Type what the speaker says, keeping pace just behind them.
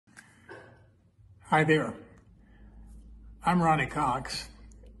Hi there, I'm Ronny Cox,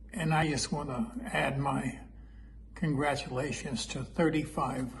 and I just want to add my congratulations to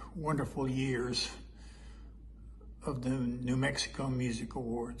 35 wonderful years of the New Mexico Music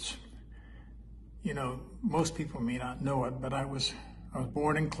Awards. You know, most people may not know it, but I was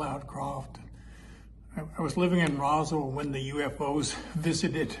born in Cloudcroft. I was living in Roswell when the UFOs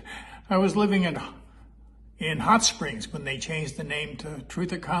visited. I was living in Hot Springs when they changed the name to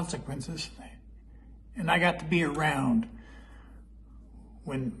Truth or Consequences. And I got to be around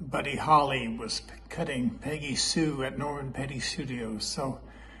when Buddy Holly was cutting Peggy Sue at Norman Petty Studios. So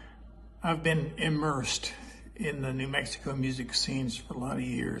I've been immersed in the New Mexico music scenes for a lot of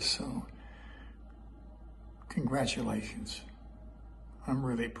years. So congratulations. I'm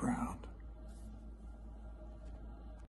really proud.